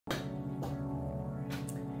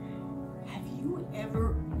you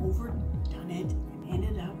ever overdone it and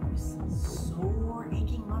ended up with sore,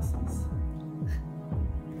 aching muscles?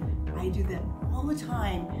 I do that all the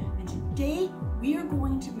time, and today we are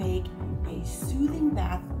going to make a soothing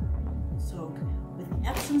bath soak with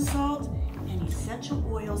Epsom salt and essential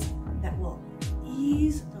oils that will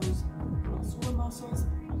ease those sore muscles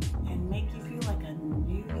and make you feel like a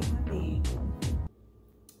new human being.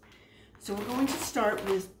 So we're going to start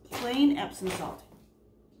with plain Epsom salt.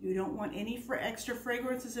 You don't want any extra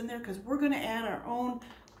fragrances in there because we're going to add our own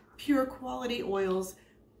pure quality oils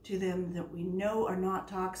to them that we know are not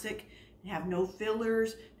toxic and have no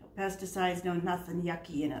fillers, no pesticides, no nothing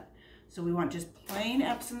yucky in it. So we want just plain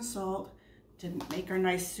Epsom salt to make our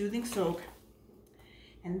nice soothing soak.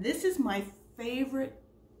 And this is my favorite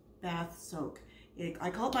bath soak. I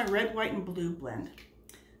call it my red, white, and blue blend.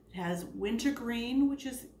 It has wintergreen, which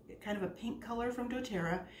is kind of a pink color from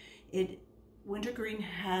doTERRA. Wintergreen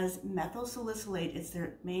has methyl salicylate. It's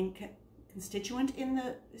their main constituent in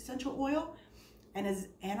the essential oil, and is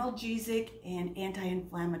analgesic and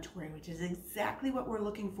anti-inflammatory, which is exactly what we're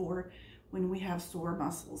looking for when we have sore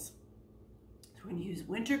muscles. So we're going to use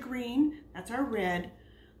wintergreen, that's our red.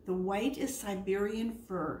 The white is Siberian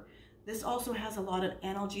fir. This also has a lot of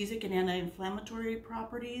analgesic and anti-inflammatory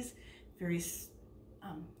properties. It's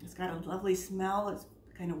got a lovely smell. It's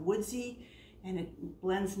kind of woodsy, and it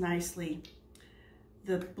blends nicely.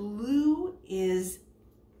 The blue is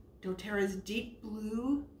doTERRA's Deep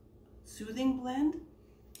Blue Soothing Blend.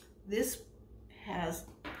 This has,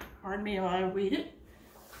 pardon me while I read it,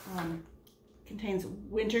 contains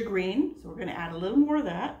wintergreen, so we're going to add a little more of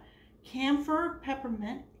that, camphor,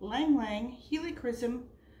 peppermint, ylang ylang, helichrysum,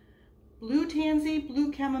 blue tansy,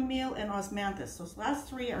 blue chamomile, and osmanthus. So those last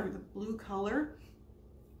three are the blue color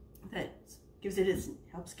that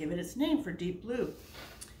helps give it its name for deep blue.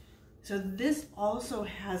 So this also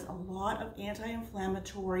has a lot of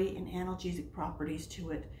anti-inflammatory and analgesic properties to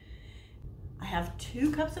it. I have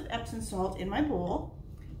 2 cups of Epsom salt in my bowl,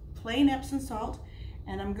 plain Epsom salt,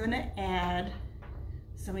 and I'm going to add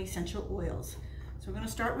some essential oils. So we're going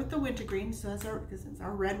to start with the wintergreen. So because it's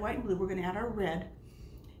our red, white, and blue, we're going to add our red.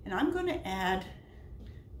 And I'm going to add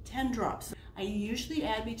 10 drops. I usually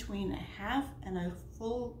add between a half and a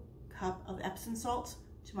full cup of Epsom salts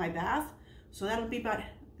to my bath. So that'll be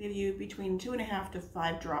give you between 2.5 to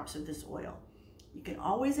 5 drops of this oil. You can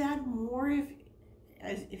always add more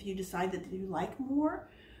if you decide that you like more,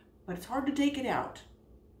 but it's hard to take it out.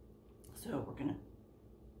 So we're going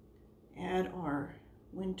to add our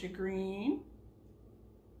wintergreen.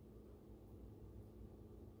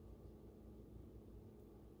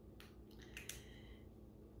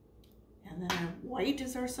 And then our white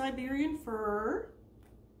is our Siberian fir.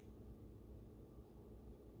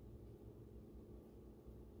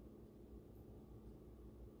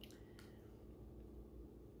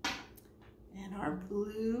 And our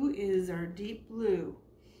blue is our deep blue.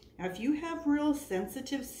 Now, if you have real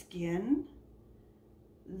sensitive skin,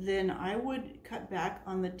 then I would cut back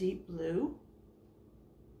on the deep blue.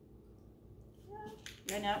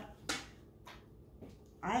 Right now,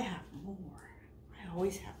 I have more. I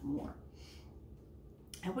always have more.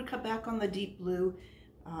 I would cut back on the deep blue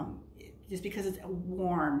just because it's a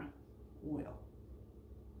warm oil.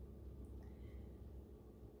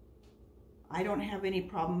 I don't have any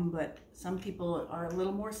problem, but some people are a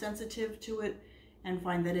little more sensitive to it and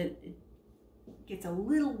find that it gets a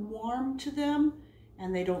little warm to them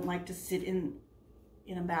and they don't like to sit in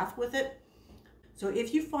a bath with it. So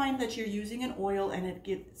if you find that you're using an oil and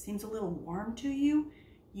it seems a little warm to you,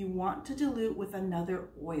 you want to dilute with another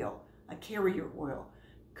oil, a carrier oil,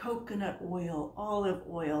 coconut oil, olive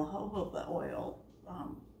oil, jojoba oil,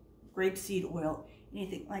 grapeseed oil,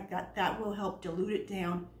 anything like that. That will help dilute it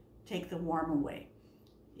down, take the warm away.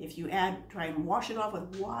 If you try and wash it off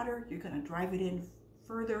with water, you're going to drive it in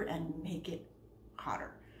further and make it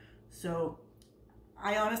hotter. So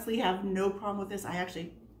I honestly have no problem with this. I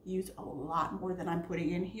actually use a lot more than I'm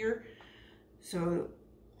putting in here. So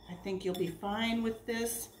I think you'll be fine with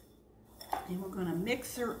this. And we're going to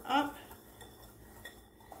mix her up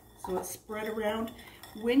so it's spread around.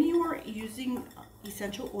 When you are using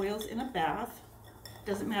essential oils in a bath,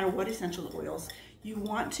 doesn't matter what essential oils, you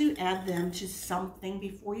want to add them to something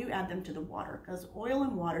before you add them to the water, because oil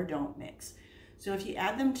and water don't mix. So if you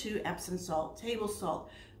add them to Epsom salt, table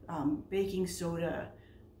salt, baking soda,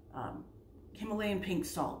 Himalayan pink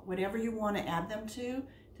salt, whatever you want to add them to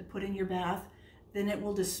put in your bath, then it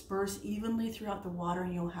will disperse evenly throughout the water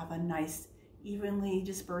and you'll have a nice, evenly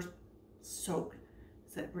dispersed soak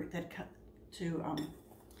to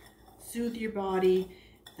soothe your body.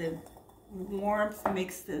 The warmth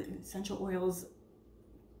makes the essential oils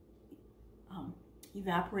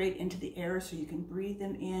evaporate into the air so you can breathe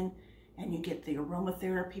them in, and you get the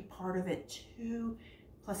aromatherapy part of it too.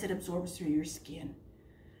 Plus it absorbs through your skin.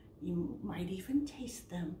 You might even taste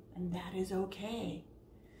them, and that is okay.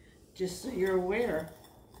 Just so you're aware.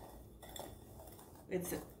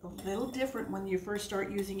 It's a little different when you first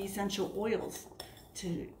start using essential oils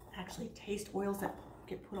to actually taste oils that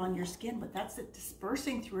get put on your skin, but that's it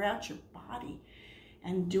dispersing throughout your body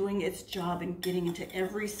and doing its job and getting into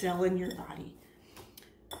every cell in your body.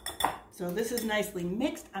 So this is nicely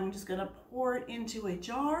mixed. I'm just gonna pour it into a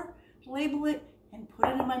jar, label it, and put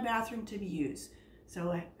it in my bathroom to be used.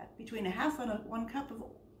 So between a half and 1 cup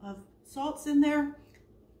of salts in there.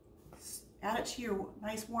 Add it to your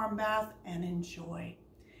nice warm bath and enjoy.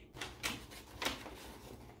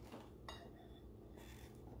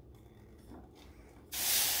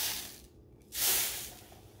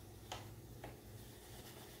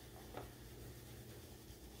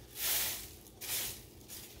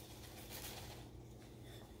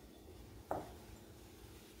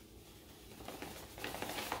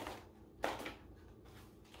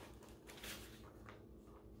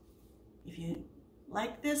 If you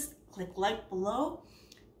like this, click like below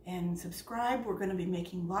and subscribe. We're going to be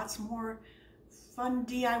making lots more fun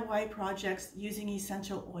DIY projects using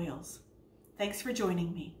essential oils. Thanks for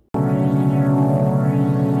joining me.